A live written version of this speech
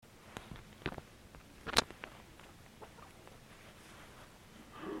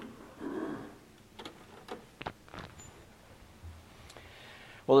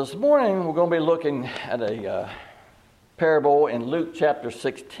Well, this morning we're going to be looking at a parable in Luke chapter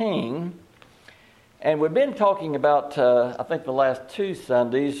 16. And we've been talking about, I think the last two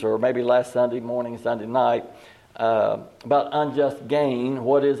Sundays, or maybe last Sunday morning, Sunday night, about unjust gain.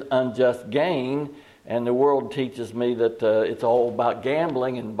 What is unjust gain? And the world teaches me that it's all about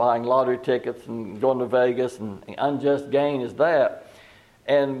gambling and buying lottery tickets and going to Vegas, and unjust gain is that.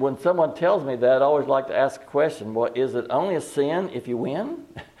 And when someone tells me that, I always like to ask a question. Well, is it only a sin if you win?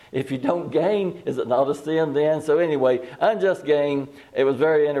 If you don't gain, is it not a sin then? So anyway, unjust gain, it was a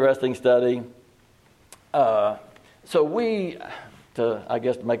very interesting study. So we,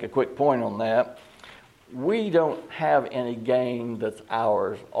 to make a quick point on that, we don't have any gain that's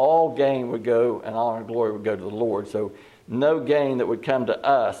ours. All gain would go, and honor and glory would go to the Lord. So no gain that would come to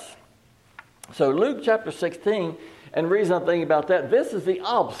us. So Luke chapter 16, and the reason I'm thinking about that, this is the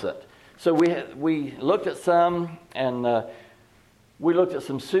opposite. So we looked at some, and we looked at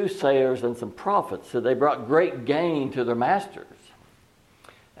some soothsayers and some prophets. So they brought great gain to their masters.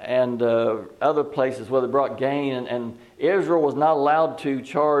 And other places where they brought gain, and Israel was not allowed to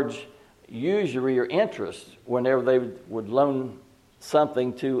charge usury or interest whenever they would loan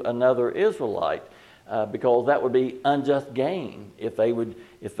something to another Israelite, because that would be unjust gain if they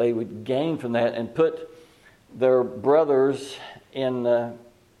would gain from that and put their brothers in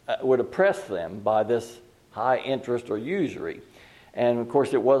would oppress them by this high interest or usury. And of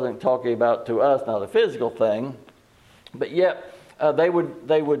course, it wasn't talking about to us not a physical thing, but yet they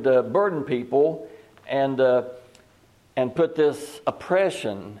would burden people and put this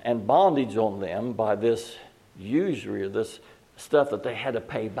oppression and bondage on them by this usury or this stuff that they had to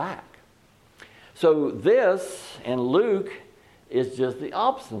pay back. So this in Luke is just the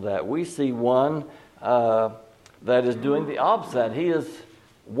opposite of that. We see one that is doing the opposite. He is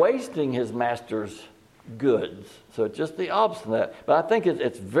wasting his master's goods. So it's just the opposite of that. But I think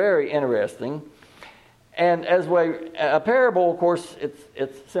it's very interesting. And as a parable, of course,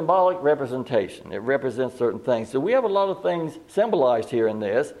 it's symbolic representation. It represents certain things. So we have a lot of things symbolized here in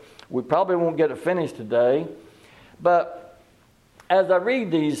this. We probably won't get it finished today. But as I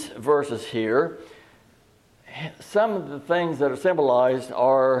read these verses here, some of the things that are symbolized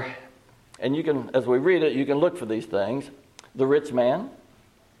are, and you can, as we read it, you can look for these things. The rich man,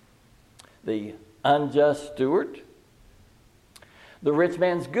 the unjust steward, the rich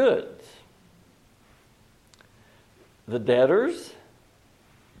man's goods, the debtors,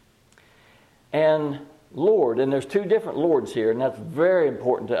 and Lord. And there's two different Lords here, and that's very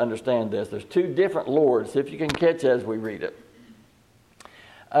important to understand this. There's two different Lords, if you can catch as we read it.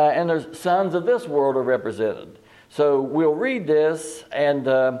 And there's sons of this world are represented. So we'll read this and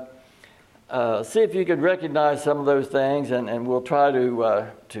see if you could recognize some of those things, and we'll try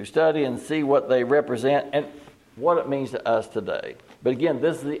to study and see what they represent and what it means to us today. But again,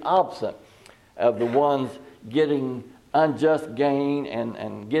 this is the opposite of the ones getting unjust gain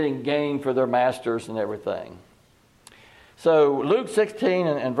and getting gain for their masters and everything. So Luke 16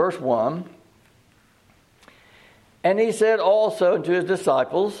 and verse 1, and he said also unto his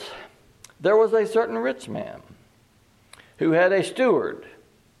disciples, there was a certain rich man who had a steward,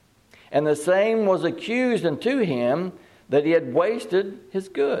 and the same was accused unto him that he had wasted his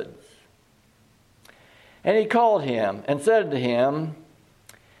goods. And he called him and said to him,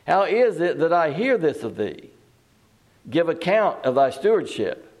 how is it that I hear this of thee? Give account of thy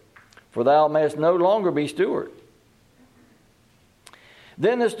stewardship, for thou mayest no longer be steward.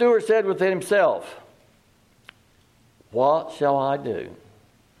 Then the steward said within himself, what shall I do?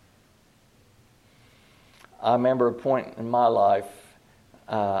 I remember a point in my life,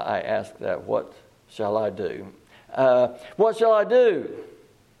 I asked that, what shall I do? What shall I do?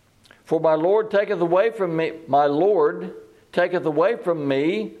 For my Lord taketh away from me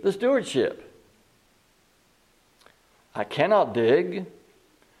the stewardship. I cannot dig.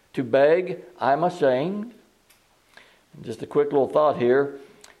 To beg, I'm ashamed. Just a quick little thought here.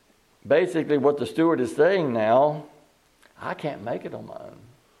 Basically, what the steward is saying now, I can't make it on my own.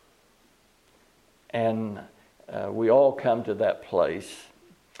 And we all come to that place.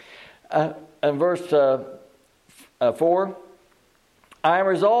 And verse 4, I am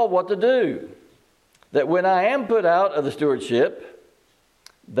resolved what to do, that when I am put out of the stewardship,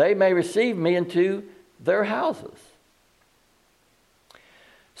 they may receive me into their houses.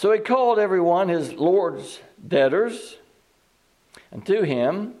 So he called every one his Lord's debtors unto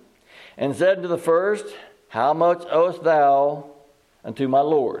him, and said to the first, how much owest thou unto my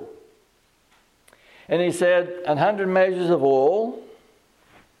Lord? And he said, 100 measures of oil.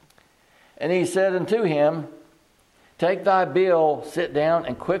 And he said unto him, take thy bill, sit down,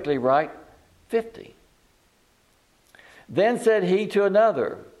 and quickly write 50. Then said he to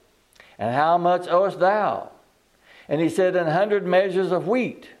another, And how much owest thou? And he said, 100 measures of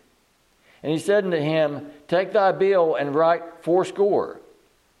wheat. And he said unto him, Take thy bill and write 80.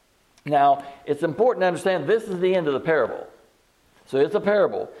 Now, it's important to understand this is the end of the parable. So it's a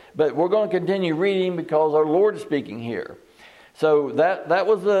parable. But we're going to continue reading because our Lord is speaking here. So that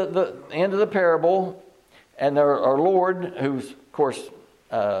was the end of the parable. And our Lord, who's, of course,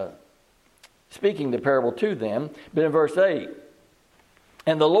 speaking the parable to them. But in verse 8,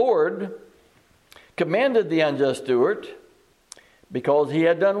 And the Lord commended the unjust steward because he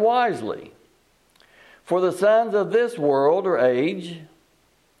had done wisely. For the sons of this world or age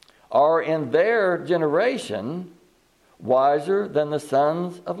are in their generation wiser than the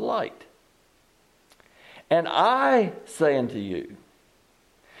sons of light. And I say unto you,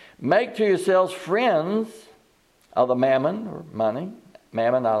 make to yourselves friends of the mammon, or money,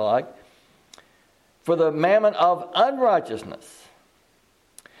 mammon I like, for the mammon of unrighteousness,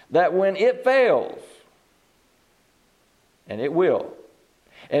 that when it fails, and it will,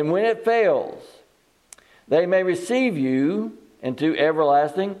 and when it fails, they may receive you into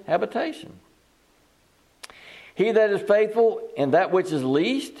everlasting habitation. He that is faithful in that which is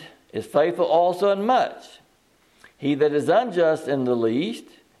least is faithful also in much. He that is unjust in the least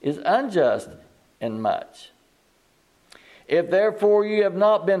is unjust in much. If therefore you have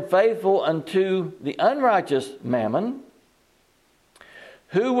not been faithful unto the unrighteous mammon,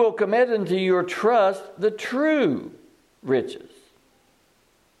 who will commit unto your trust the true riches?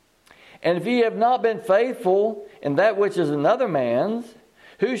 And if ye have not been faithful in that which is another man's,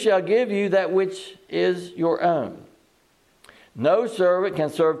 who shall give you that which is your own? No servant can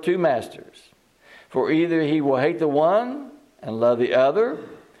serve two masters, for either he will hate the one and love the other,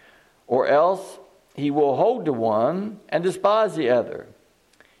 or else he will hold to one and despise the other.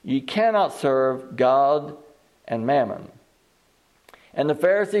 Ye cannot serve God and mammon. And the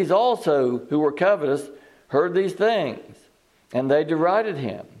Pharisees also, who were covetous, heard these things, and they derided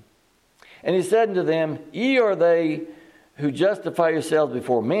him. And he said unto them, Ye are they who justify yourselves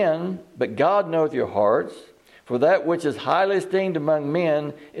before men, but God knoweth your hearts. For that which is highly esteemed among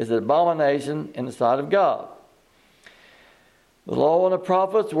men is an abomination in the sight of God. The law and the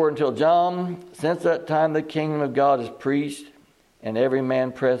prophets were until John. Since that time the kingdom of God is preached, and every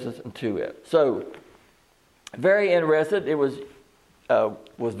man presseth unto it. So, very interested. It was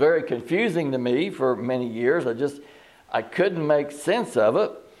very confusing to me for many years. I couldn't make sense of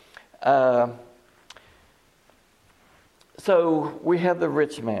it. So we have the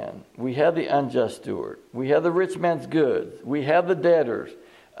rich man. We have the unjust steward. We have the rich man's goods. We have the debtors.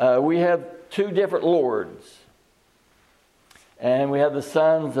 We have two different lords. And we have the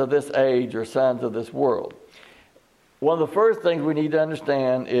sons of this age or sons of this world. One of the first things we need to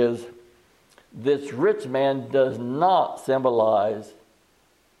understand is this rich man does not symbolize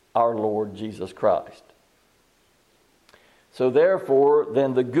our Lord Jesus Christ. So therefore,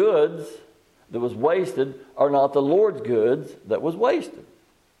 then the goods that was wasted are not the Lord's goods that was wasted.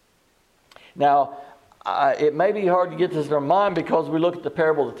 Now, it may be hard to get this in our mind because we look at the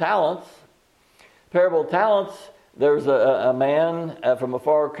parable of the talents. Parable of talents, there's a man from a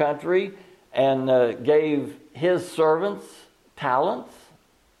far country and gave his servants talents.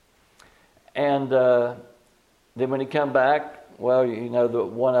 And then when he come back, well, you know, the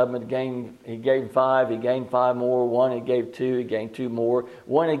one of them he gave 5, he gained 5 more. One he gave 2, he gained 2 more.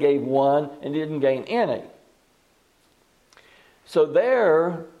 One he gave 1 and didn't gain any. So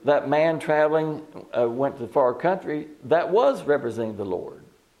there, that man traveling went to the far country, that was representing the Lord.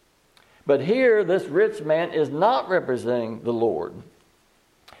 But here, this rich man is not representing the Lord.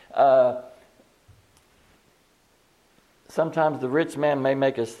 Sometimes the rich man may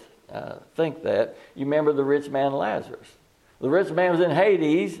make us think that. You remember the rich man Lazarus. The rich man was in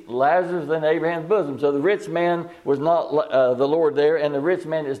Hades, Lazarus was in Abraham's bosom. So the rich man was not the Lord there, and the rich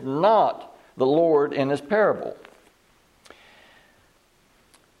man is not the Lord in this parable.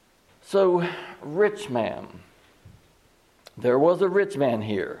 So, rich man. There was a rich man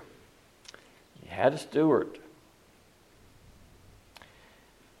here. He had a steward.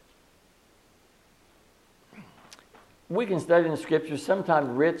 We can study in the Scriptures, sometimes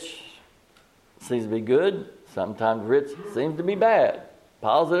rich seems to be good. Sometimes rich seems to be bad,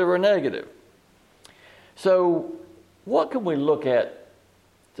 positive or negative. So what can we look at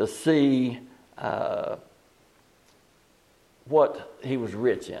to see what he was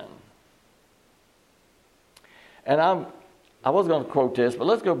rich in? And I was going to quote this, but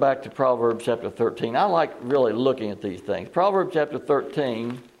let's go back to Proverbs chapter 13. I like really looking at these things. Proverbs chapter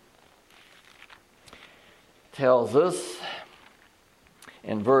 13 tells us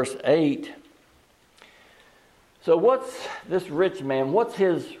in verse 8, So what's this rich man, what's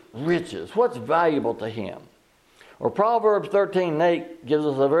his riches? What's valuable to him? Well, Proverbs 13:8 gives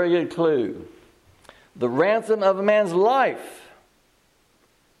us a very good clue. The ransom of a man's life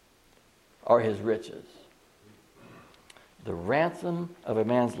are his riches. The ransom of a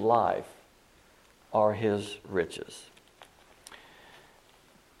man's life are his riches.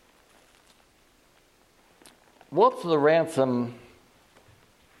 What's the ransom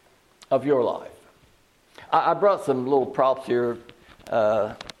of your life? I brought some little props here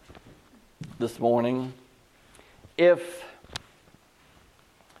this morning. If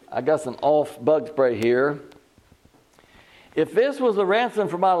I got some off bug spray here, if this was the ransom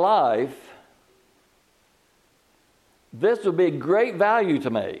for my life, this would be great value to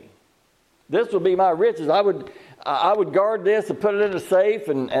me. This would be my riches. I would guard this and put it in a safe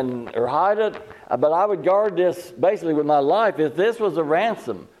or hide it. But I would guard this basically with my life. If this was a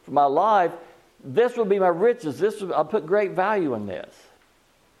ransom for my life, this would be my riches. I'd put great value in this.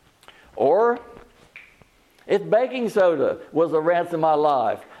 Or if baking soda was a ransom of my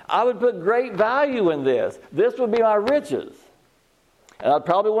life, I would put great value in this. This would be my riches. And I'd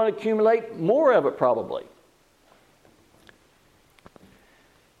probably want to accumulate more of it probably.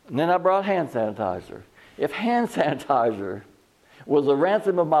 And then I brought hand sanitizer. If hand sanitizer was the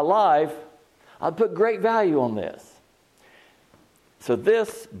ransom of my life, I'd put great value on this. So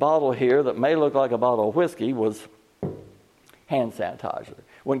this bottle here that may look like a bottle of whiskey was hand sanitizer.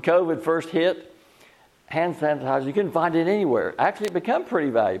 When COVID first hit, hand sanitizer, you couldn't find it anywhere. Actually, it became pretty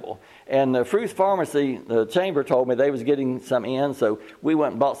valuable. And the Fruth Pharmacy, the chamber told me they was getting some in, so we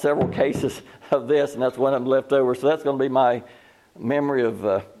went and bought several cases of this, and that's one of them left over. So that's going to be my memory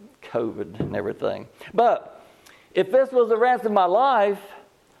of COVID and everything. But if this was the ransom of my life,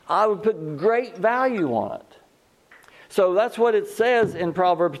 I would put great value on it. So that's what it says in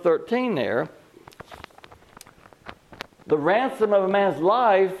Proverbs 13 there. The ransom of a man's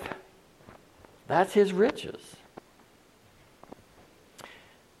life, that's his riches.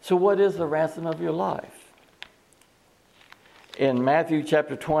 So what is the ransom of your life? In Matthew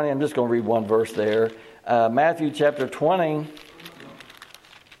chapter 20, I'm just going to read one verse there. Matthew chapter 20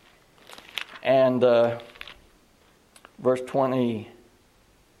 and verse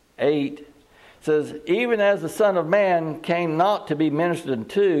 28 says, even as the Son of Man came not to be ministered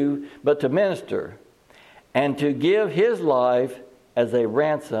to, but to minister, and to give his life as a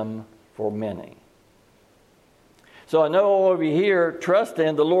ransom for many. So I know all of you here trust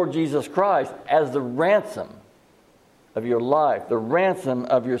in the Lord Jesus Christ as the ransom of your life, the ransom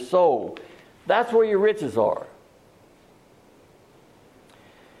of your soul. That's where your riches are.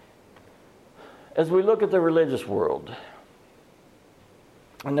 As we look at the religious world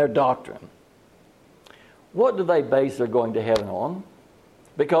and their doctrine, what do they base their going to heaven on?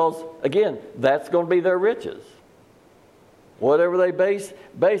 Because, again, that's going to be their riches. Whatever they base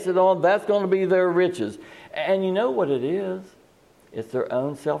it on, that's going to be their riches. And you know what it is? It's their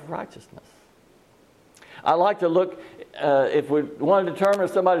own self-righteousness. I like to look, if we want to determine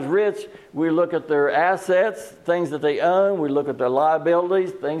if somebody's rich, we look at their assets, things that they own. We look at their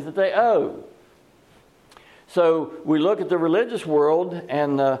liabilities, things that they owe. So we look at the religious world,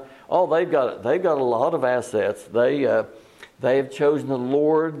 and they've got a lot of assets. They have chosen the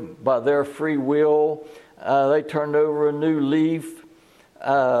Lord by their free will. They turned over a new leaf.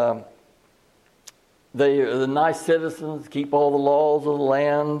 They're the nice citizens, keep all the laws of the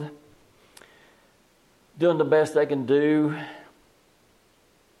land, doing the best they can do,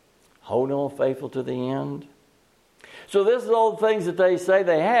 holding on faithful to the end. So this is all the things that they say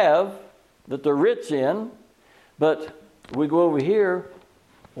they have, that they're rich in. But we go over here,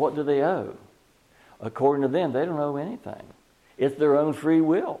 what do they owe? According to them, they don't owe anything. It's their own free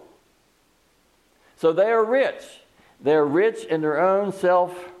will. So they are rich. They're rich in their own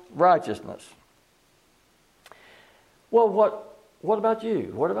self-righteousness. Well, what about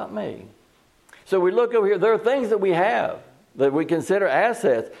you? What about me? So we look over here. There are things that we have that we consider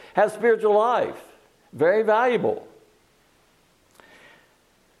assets, have spiritual life, very valuable,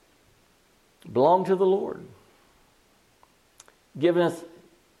 belong to the Lord, giving us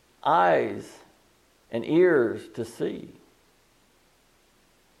eyes and ears to see.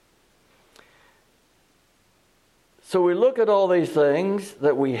 So we look at all these things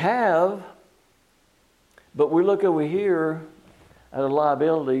that we have, but we look over here at the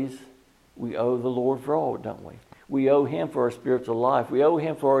liabilities. We owe the Lord for all, don't we? We owe Him for our spiritual life. We owe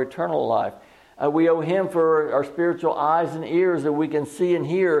Him for our eternal life. We owe Him for our spiritual eyes and ears that we can see and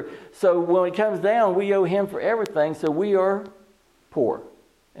hear. So when it comes down, we owe Him for everything. So we are poor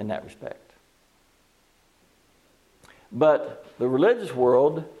in that respect. But the religious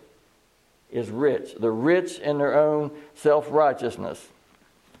world is rich. They're rich in their own self-righteousness.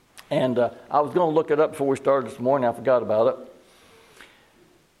 And I was going to look it up before we started this morning. I forgot about it.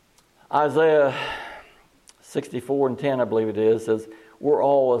 Isaiah 64:10, I believe it is, says, we're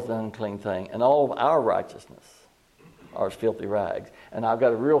all as an unclean thing, and all of our righteousness are as filthy rags. And I've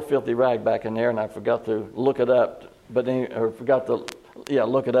got a real filthy rag back in there, and I forgot to look it up, look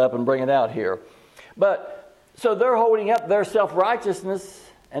it up and bring it out here. But so they're holding up their self-righteousness,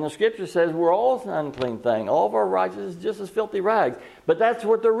 and the Scripture says we're all an unclean thing. All of our righteousness is just as filthy rags. But that's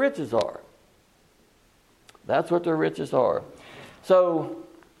what their riches are. That's what their riches are. So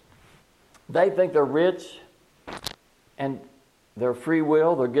they think they're rich, and their free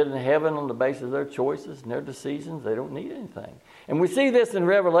will, they're getting to heaven on the basis of their choices and their decisions. They don't need anything. And we see this in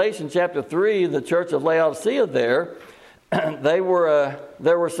Revelation chapter 3, the church of Laodicea there. There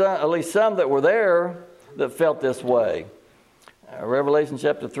were some, at least some that were there that felt this way. Revelation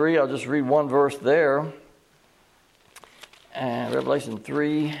chapter 3, I'll just read one verse there. Revelation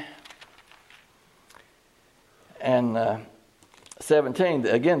 3 and 17.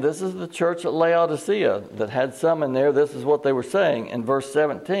 Again, this is the church at Laodicea that had some in there. This is what they were saying in verse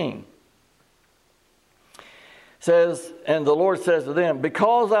 17. It says, and the Lord says to them,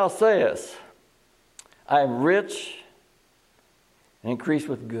 because thou sayest, I am rich and increase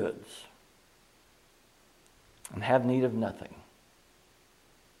with goods, and have need of nothing.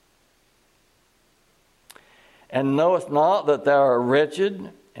 And knowest not that thou art wretched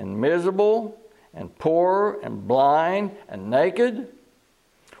and miserable and poor and blind and naked?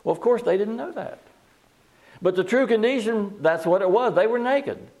 Well, of course, they didn't know that. But the true condition, that's what it was. They were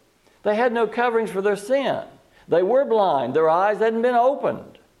naked. They had no coverings for their sin. They were blind. Their eyes hadn't been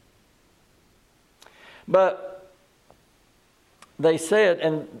opened. But they said,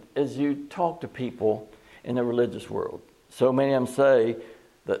 and as you talk to people in the religious world, so many of them say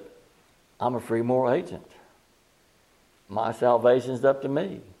that I'm a free moral agent. My salvation's up to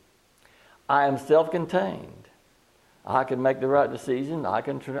me. I am self-contained. I can make the right decision. I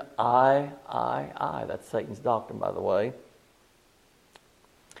can I. That's Satan's doctrine, by the way.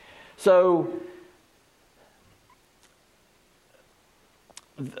 So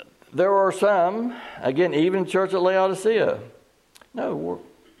there are some, again, even church at Laodicea. No,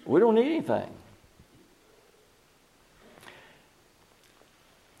 we don't need anything.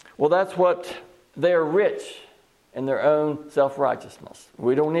 Well, that's what they're rich in their own self-righteousness.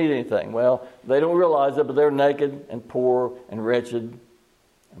 We don't need anything. Well, they don't realize it, but they're naked and poor and wretched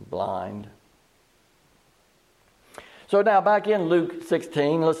and blind. So now back in Luke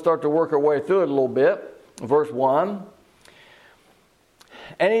 16, let's start to work our way through it a little bit. Verse 1.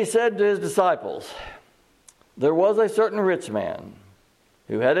 And he said to his disciples, there was a certain rich man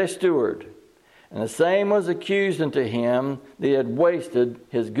who had a steward, and the same was accused unto him that he had wasted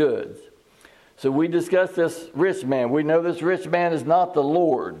his goods. So we discussed this rich man. We know this rich man is not the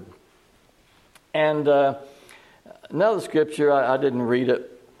Lord. And another scripture, I didn't read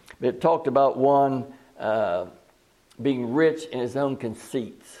it. It talked about one being rich in his own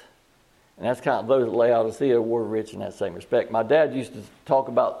conceits. And that's kind of those at Laodicea were rich in that same respect. My dad used to talk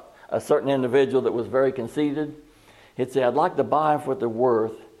about a certain individual that was very conceited. He'd say, I'd like to buy them for what they're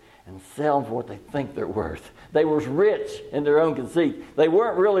worth and sell them for what they think they're worth. They were rich in their own conceit. They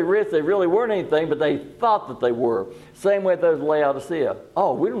weren't really rich. They really weren't anything, but they thought that they were. Same way with those Laodicea.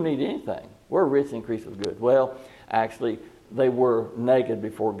 Oh, we don't need anything. We're rich and increase with goods. Well, actually, they were naked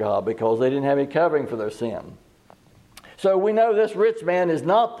before God because they didn't have any covering for their sin. So we know this rich man is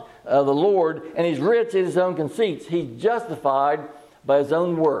not the Lord, and he's rich in his own conceits. He's justified by his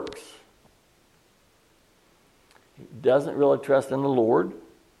own works. He doesn't really trust in the Lord.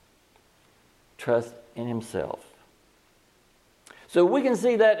 Trust in himself. So we can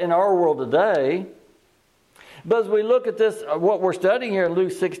see that in our world today. But as we look at this, what we're studying here in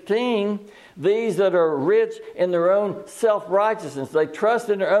Luke 16, these that are rich in their own self-righteousness, they trust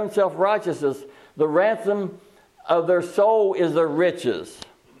in their own self-righteousness. The ransom of their soul is their riches.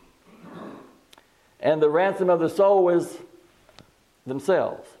 And the ransom of the soul is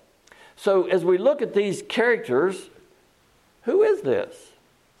themselves. So as we look at these characters, who is this?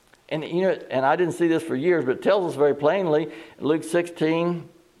 And you know, and I didn't see this for years, but it tells us very plainly, Luke 16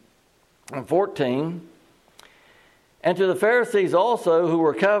 and 14. And to the Pharisees also, who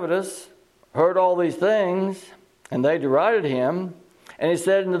were covetous, heard all these things, and they derided him. And he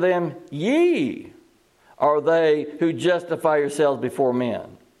said unto them, Ye are they who justify yourselves before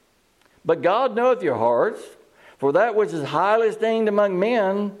men. But God knoweth your hearts, for that which is highly esteemed among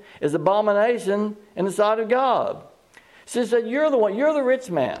men is abomination in the sight of God. So he said, you're the one, you're the rich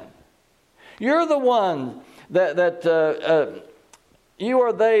man. You're the one that You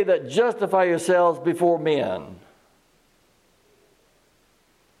are they that justify yourselves before men.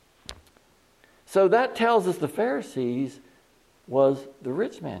 So that tells us the Pharisees was the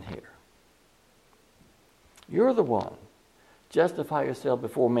rich man here. You're the one. Justify yourself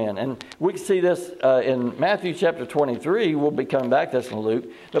before men. And we can see this in Matthew chapter 23. We'll be coming back to this in Luke.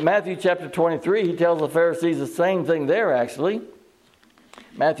 But Matthew chapter 23, he tells the Pharisees the same thing there, actually.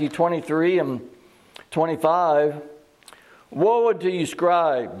 Matthew 23 and 25. Woe unto you,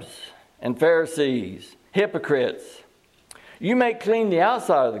 scribes and Pharisees, hypocrites! You make clean the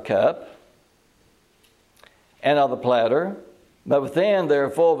outside of the cup and of the platter, but within they are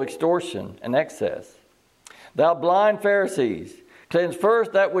full of extortion and excess. Thou blind Pharisees, cleanse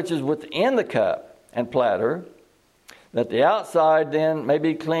first that which is within the cup and platter, that the outside then may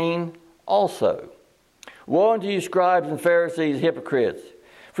be clean also. Woe unto you, scribes and Pharisees, hypocrites!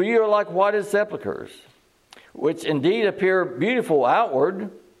 For you are like whited sepulchres, which indeed appear beautiful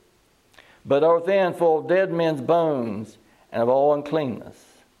outward, but are within full of dead men's bones and of all uncleanness.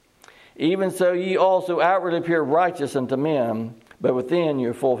 Even so ye also outwardly appear righteous unto men, but within you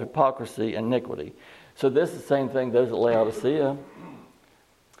are full of hypocrisy and iniquity. So this is the same thing those at Laodicea.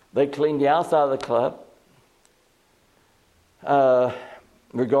 They cleaned the outside of the cup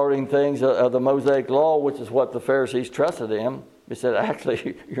regarding things of the Mosaic law, which is what the Pharisees trusted in. They said,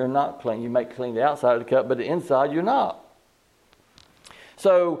 actually, you're not clean. You may clean the outside of the cup, but the inside you're not.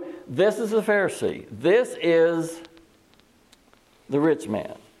 So this is the Pharisee. This is the rich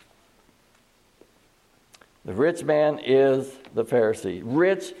man. The rich man is the Pharisee.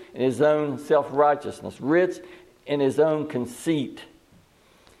 Rich in his own self-righteousness. Rich in his own conceit.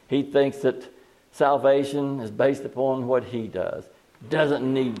 He thinks that salvation is based upon what he does.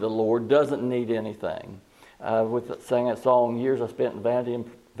 Doesn't need the Lord. Doesn't need anything. With sang that song, years I spent in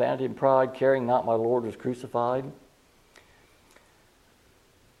vanity and pride, caring not my Lord was crucified.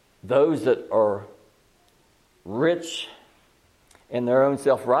 Those that are rich in their own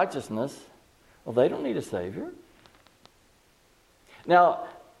self-righteousness, well, they don't need a Savior. Now,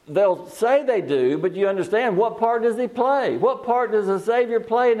 they'll say they do, but you understand, what part does he play? What part does the Savior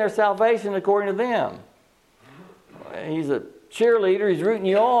play in their salvation according to them? He's a cheerleader, he's rooting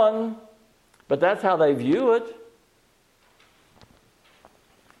you on, but that's how they view it.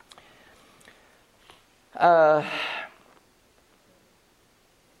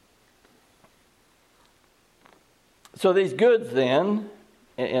 So these goods then,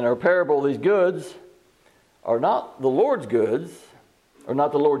 in our parable, these goods are not the Lord's goods, or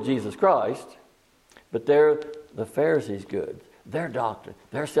not the Lord Jesus Christ, but they're the Pharisees' goods, their doctrine,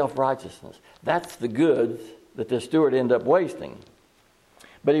 their self-righteousness. That's the goods that the steward ended up wasting.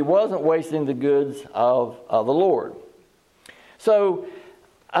 But he wasn't wasting the goods of the Lord. So,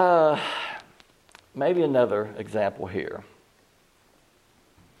 maybe another example here.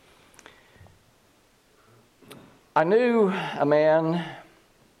 I knew a man.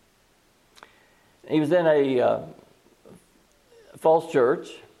 He was in a false church,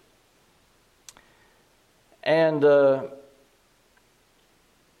 and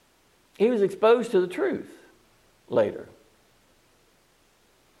he was exposed to the truth later.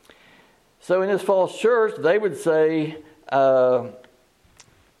 So in this false church, they would say,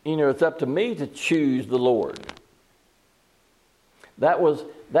 it's up to me to choose the Lord. That was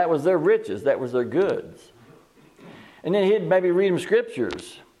their riches. That was their goods. And then he'd maybe read them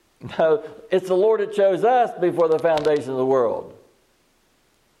scriptures. No, it's the Lord that chose us before the foundation of the world.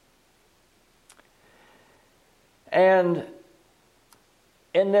 And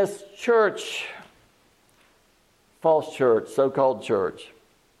in this church, false church, so-called church,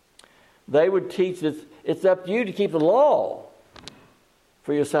 they would teach that it's up to you to keep the law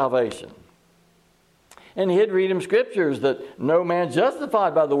for your salvation. And he'd read them scriptures that no man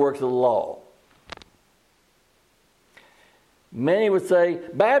justified by the works of the law. Many would say,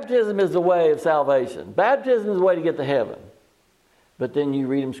 baptism is the way of salvation. Baptism is the way to get to heaven. But then you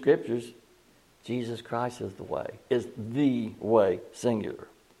read them scriptures, Jesus Christ is the way, singular.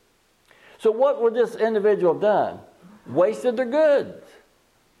 So what would this individual have done? Wasted their goods.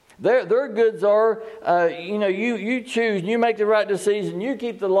 Their goods are, you choose, and you make the right decision, you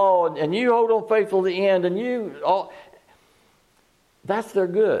keep the law, and you hold on faithful to the end, and that's their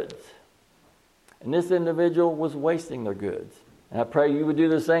goods. And this individual was wasting their goods. And I pray you would do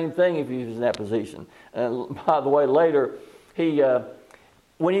the same thing if you was in that position. And by the way, later,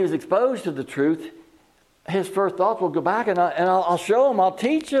 when he was exposed to the truth, his first thoughts will go back and I'll show him, I'll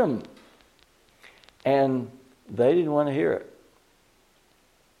teach him. And they didn't want to hear it.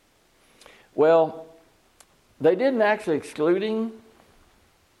 Well, they didn't actually exclude him,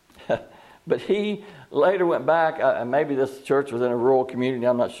 But he later went back, maybe this church was in a rural community,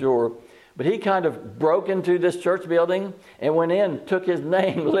 I'm not sure. But he kind of broke into this church building and went in and took his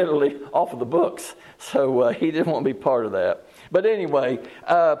name literally off of the books. So he didn't want to be part of that. But anyway,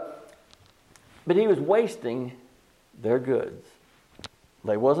 but he was wasting their goods.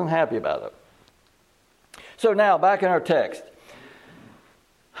 They wasn't happy about it. So now, back in our text.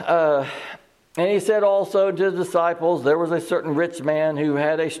 And he said also to his disciples, there was a certain rich man who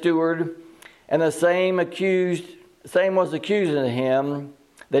had a steward, and the same was accusing him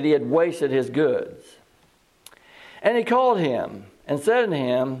that he had wasted his goods. And he called him and said unto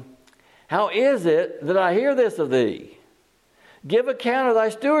him, how is it that I hear this of thee? Give account of thy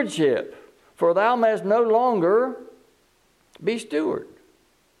stewardship, for thou mayest no longer be steward.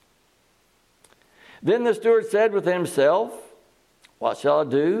 Then the steward said within himself, what shall I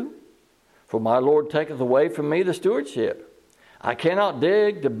do? For my Lord taketh away from me the stewardship. I cannot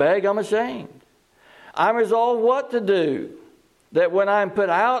dig, to beg I'm ashamed. I'm resolved what to do, that when I am put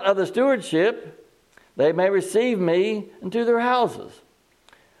out of the stewardship, they may receive me into their houses.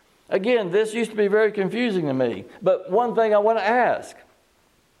 Again, this used to be very confusing to me. But one thing I want to ask.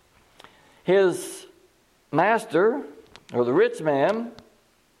 His master, or the rich man,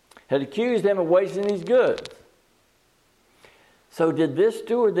 had accused him of wasting his goods. So did this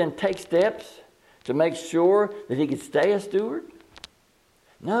steward then take steps to make sure that he could stay a steward?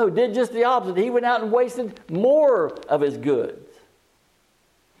 No, did just the opposite. He went out and wasted more of his goods.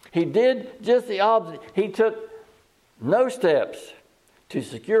 He did just the opposite. He took no steps to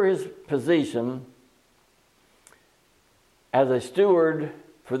secure his position as a steward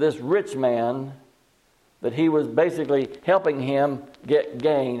for this rich man, that he was basically helping him get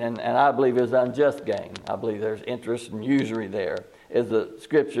gain, and I believe it was unjust gain. I believe there's interest and usury there, as the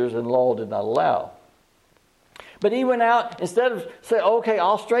scriptures and law did not allow. But he went out, instead of saying, okay,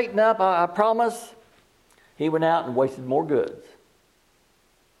 I'll straighten up, I promise, he went out and wasted more goods.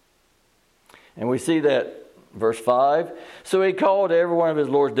 And we see that, verse 5, so he called every one of his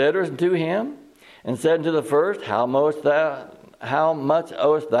Lord's debtors unto him, and said unto the first, how much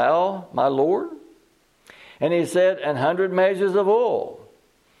owest thou, my Lord? And he said, 100 measures of oil.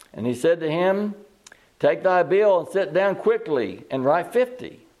 And he said to him, take thy bill and sit down quickly and write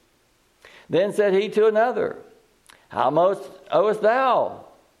 50. Then said he to another, how much owest thou?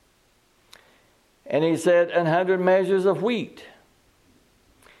 And he said, 100 measures of wheat.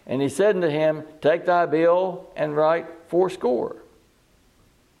 And he said unto him, take thy bill and write 80.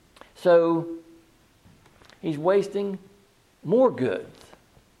 So he's wasting more goods.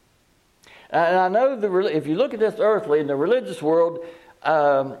 And I know if you look at this earthly, in the religious world,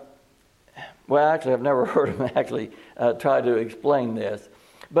 well, actually, I've never heard him actually try to explain this.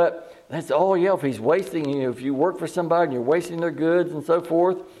 But that's, oh, yeah, if he's wasting, if you work for somebody and you're wasting their goods and so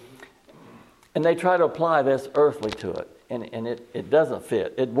forth, and they try to apply this earthly to it, and it doesn't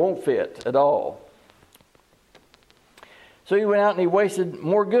fit. It won't fit at all. So he went out and he wasted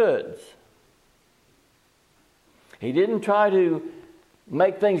more goods. He didn't try to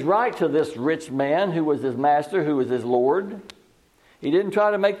make things right to this rich man who was his master, who was his Lord. He didn't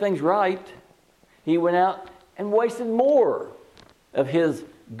try to make things right. He went out and wasted more of his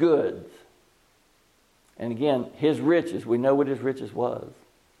goods. And again, his riches, we know what his riches was.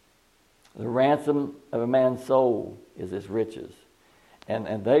 The ransom of a man's soul is his riches.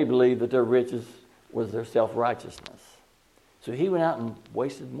 And they believed that their riches was their self-righteousness. So he went out and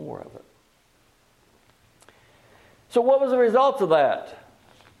wasted more of it. So what was the result of that?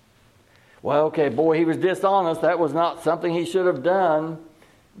 Well, okay, boy, he was dishonest. That was not something he should have done.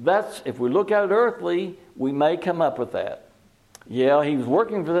 That's, if we look at it earthly, we may come up with that. Yeah, he was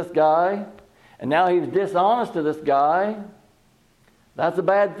working for this guy, and now he was dishonest to this guy. That's a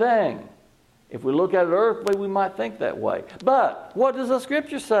bad thing. If we look at it earthly, we might think that way. But what does the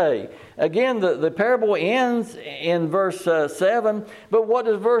scripture say? Again, the parable ends in verse 7, but what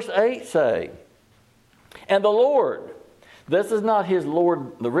does verse 8 say? And the Lord, this is not his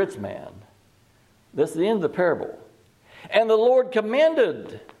Lord, the rich man. This is the end of the parable. And the Lord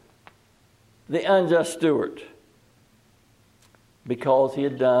commended the unjust steward because he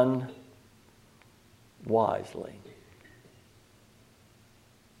had done wisely.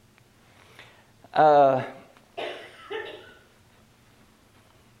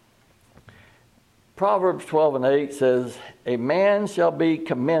 Proverbs 12:8 says, a man shall be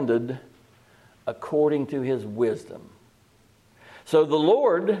commended according to his wisdom. So the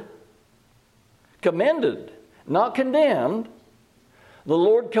Lord commended, not condemned. The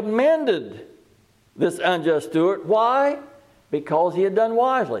Lord commended this unjust steward. Why? Because he had done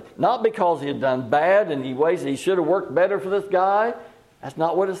wisely. Not because he had done bad and he should have worked better for this guy. That's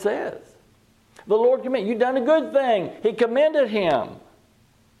not what it says. The Lord commended. You've done a good thing. He commended him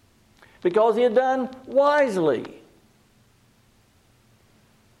because he had done wisely.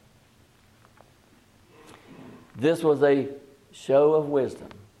 This was a show of wisdom.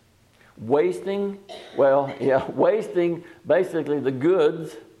 Wasting basically the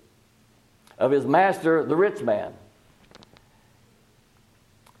goods of his master, the rich man.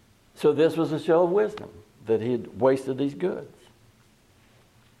 So this was a show of wisdom, that he had wasted these goods.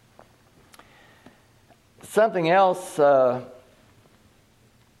 Something else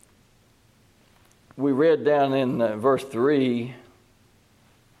we read down in verse 3,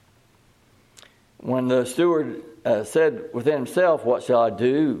 when the steward said within himself, "What shall I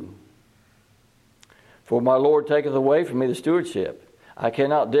do? For my Lord taketh away from me the stewardship. I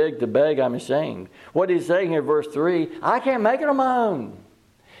cannot dig to beg, I'm ashamed." What he's saying here, verse 3, I can't make it on my own.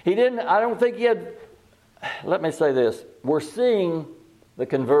 I don't think he had, let me say this, we're seeing the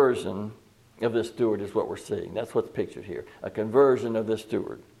conversion of this steward is what we're seeing. That's what's pictured here, a conversion of this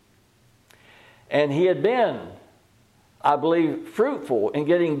steward. And he had been, I believe, fruitful in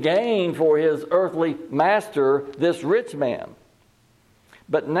getting gain for his earthly master, this rich man.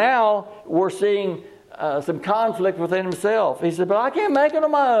 But now we're seeing some conflict within himself. He said, "But I can't make it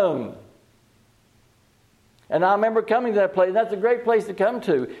on my own." And I remember coming to that place. That's a great place to come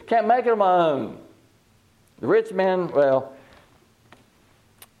to. Can't make it on my own. The rich man, so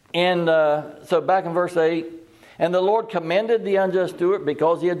back in verse 8, and the Lord commended the unjust steward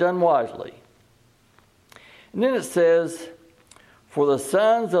because he had done wisely. And then it says, for the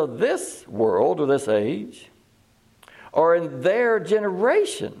sons of this world, or this age, are in their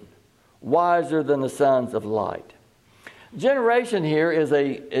generation wiser than the sons of light. Generation here is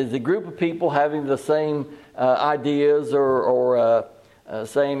a group of people having the same ideas or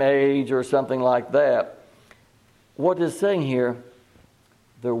same age or something like that. What is saying here?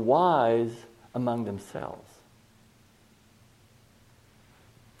 They're wise among themselves.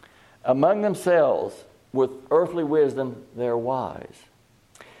 Among themselves, with earthly wisdom, they're wise.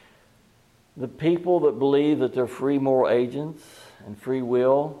 The people that believe that they're free moral agents and free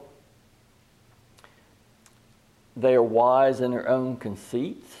will, they are wise in their own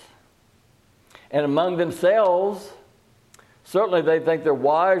conceits. And among themselves, certainly they think they're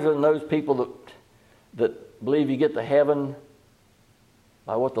wiser than those people that believe you get to heaven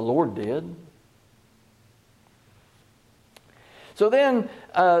by what the Lord did. So then,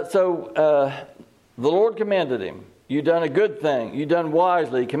 the Lord commended him. You done a good thing. You done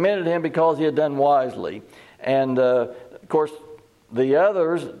wisely. He commended him because he had done wisely. And of course, the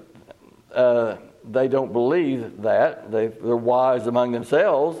others, they don't believe that. They're wise among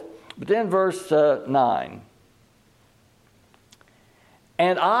themselves. But then verse 9.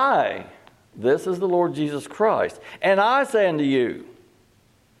 And I, this is the Lord Jesus Christ, and I say unto you,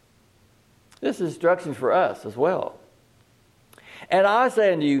 this is instruction for us as well. And I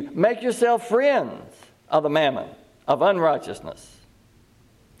say unto you, make yourself friends of the mammon, of unrighteousness,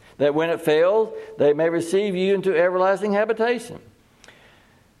 that when it fails, they may receive you into everlasting habitation.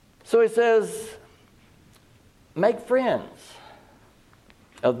 So he says, make friends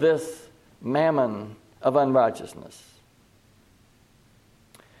of this mammon of unrighteousness.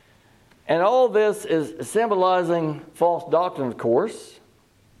 And all this is symbolizing false doctrine, of course.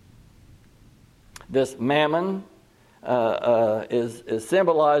 This mammon is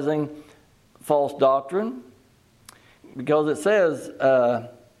symbolizing false doctrine, because it says,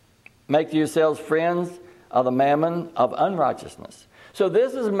 make yourselves friends of the mammon of unrighteousness. So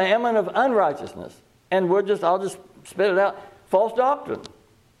this is mammon of unrighteousness. And I'll just spit it out. False doctrine.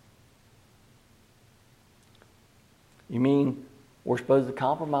 You mean we're supposed to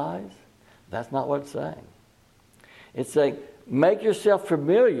compromise? That's not what it's saying. It's saying, make yourself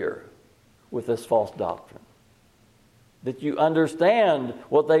familiar with this false doctrine. That you understand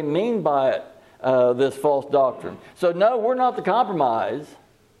what they mean by it, this false doctrine. So no, we're not to compromise.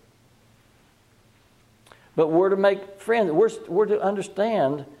 But we're to make friends. We're to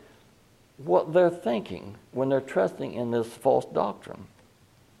understand what they're thinking when they're trusting in this false doctrine.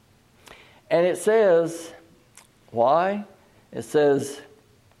 And it says, why? It says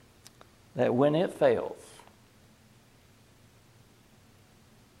that when it fails,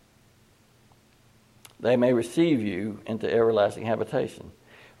 they may receive you into everlasting habitation.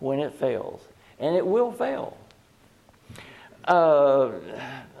 When it fails. And it will fail. Try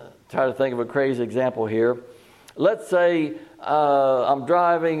to think of a crazy example here. Let's say I'm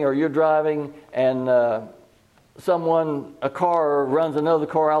driving or you're driving and a car runs another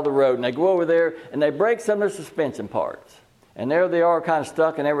car out of the road, and they go over there and they break some of their suspension parts. And there they are, kind of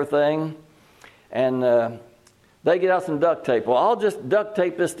stuck and everything. And they get out some duct tape. Well, I'll just duct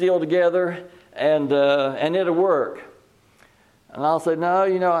tape this deal together and it'll work. And I'll say, no,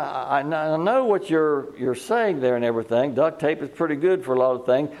 I know what you're saying there and everything. Duct tape is pretty good for a lot of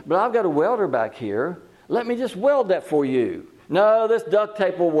things, but I've got a welder back here. Let me just weld that for you. No, this duct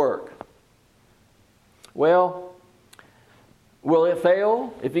tape will work. Well, will it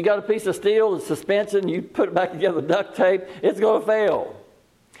fail? If you got a piece of steel, the suspension, you put it back together with duct tape, it's going to fail.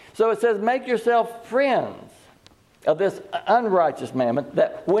 So it says, make yourself friends of this unrighteous mammon,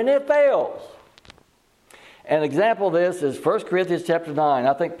 that when it fails. An example of this is 1 Corinthians chapter 9.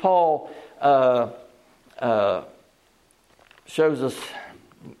 I think Paul shows us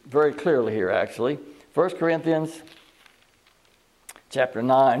very clearly here, actually. 1 Corinthians chapter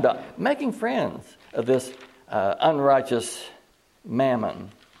 9, about making friends of this unrighteous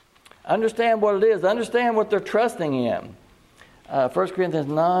mammon. Understand what it is. Understand what they're trusting in. 1 Corinthians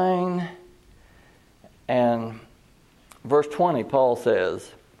 9 and verse 20, Paul says,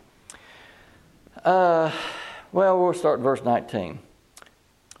 we'll start in verse 19.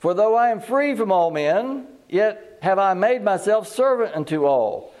 For though I am free from all men, yet have I made myself servant unto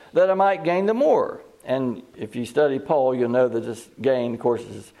all, that I might gain the more. And if you study Paul, you'll know that this gain, of course,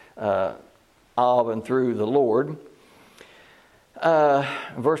 is of and through the Lord.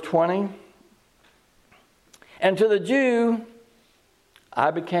 Verse 20. And to the Jew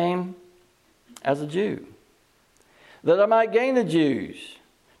I became as a Jew, that I might gain the Jews.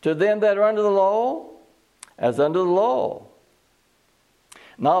 To them that are under the law, as under the law.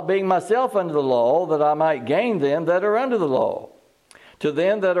 Not being myself under the law, that I might gain them that are under the law. To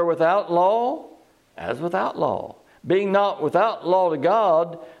them that are without law, as without law. Being not without law to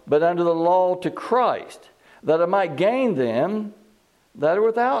God, but under the law to Christ, that I might gain them that are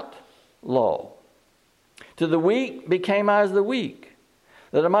without law. To the weak became I as the weak,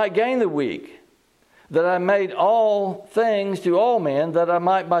 that I might gain the weak. That I made all things to all men, that I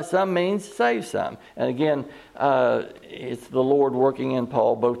might by some means save some. And again, it's the Lord working in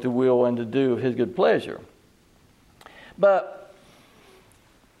Paul both to will and to do of his good pleasure. But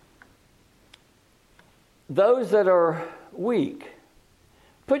those that are weak,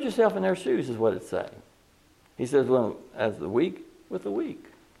 put yourself in their shoes is what it's saying. He says, well, as the weak with the weak.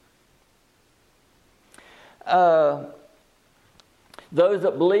 Those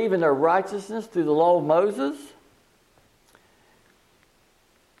that believe in their righteousness through the law of Moses,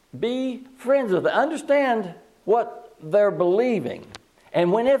 be friends with them. Understand what they're believing.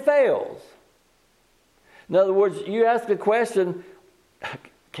 And when it fails, in other words, you ask the question,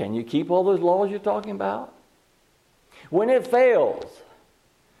 can you keep all those laws you're talking about? When it fails,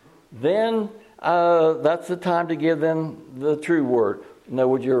 then that's the time to give them the true word. In other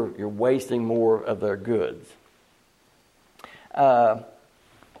words, you're wasting more of their goods.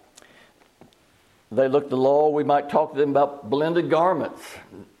 They look at the law. We might talk to them about blended garments.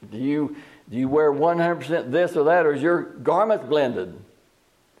 Do you wear 100% this or that, or is your garments blended?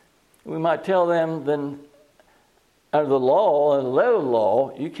 We might tell them then under the law and the letter of the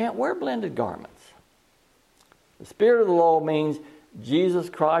law, you can't wear blended garments. The spirit of the law means Jesus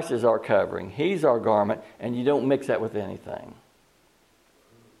Christ is our covering. He's our garment, and you don't mix that with anything.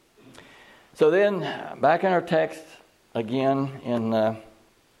 So then, back in our text, again,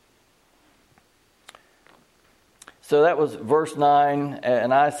 so that was verse 9.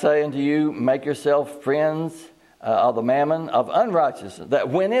 And I say unto you, make yourself friends of the mammon of unrighteousness, that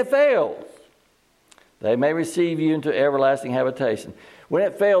when it fails, they may receive you into everlasting habitation. When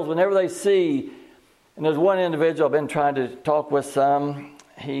it fails, whenever they see, and there's one individual I've been trying to talk with some,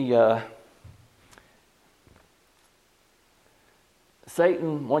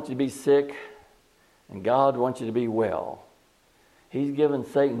 Satan wants you to be sick, and God wants you to be well. He's given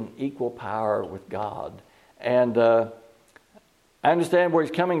Satan equal power with God. And I understand where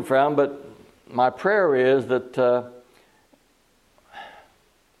he's coming from, but my prayer is that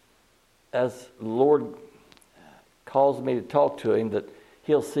as the Lord calls me to talk to him, that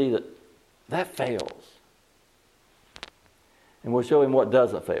he'll see that fails. And we'll show him what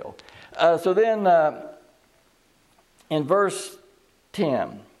doesn't fail. So then in verse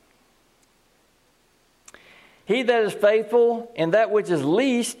 10, he that is faithful in that which is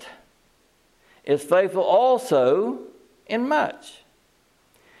least is faithful also in much.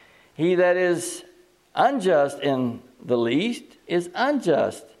 He that is unjust in the least is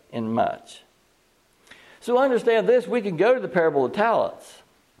unjust in much. So understand this, we can go to the parable of talents.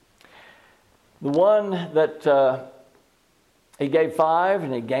 The one that he gave 5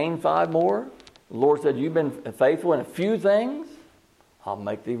 and he gained 5 more. The Lord said, you've been faithful in a few things, I'll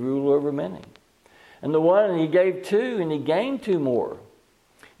make thee ruler over many. And the one he gave 2 and he gained 2 more.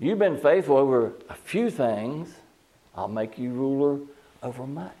 You've been faithful over a few things, I'll make you ruler over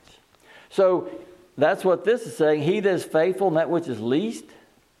much. So that's what this is saying. He that is faithful in that which is least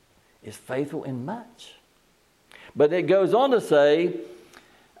is faithful in much. But it goes on to say,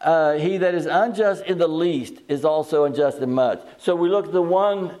 he that is unjust in the least is also unjust in much. So we look at the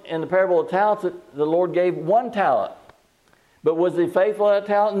one in the parable of talents that the Lord gave 1 talent. But was he faithful at a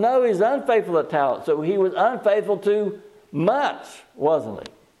talent? No, he's unfaithful at talent. So he was unfaithful to much, wasn't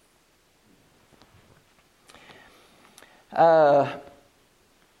he?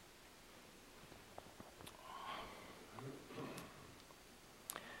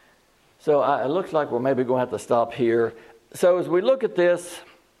 So it looks like we're maybe going to have to stop here. So as we look at this,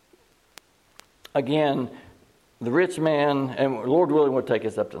 again, the rich man, and Lord willing will take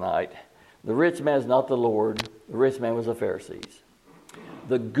us up tonight. The rich man is not the Lord. The rich man was the Pharisees.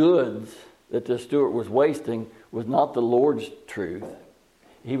 The goods that the steward was wasting was not the Lord's truth.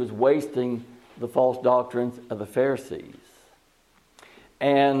 He was wasting the false doctrines of the Pharisees.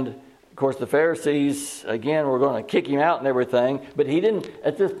 And, of course, the Pharisees, again, were going to kick him out and everything. But he didn't,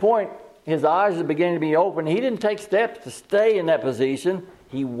 at this point, his eyes are beginning to be open. He didn't take steps to stay in that position.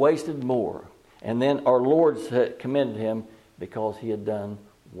 He wasted more. And then our Lord commended him because he had done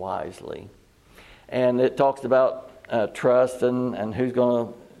wisely. And it talks about trust and who's going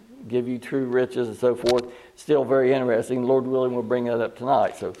to give you true riches and so forth. Still very interesting. Lord willing, we'll bring that up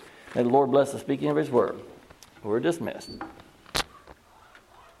tonight. So may the Lord bless the speaking of his word. We're dismissed.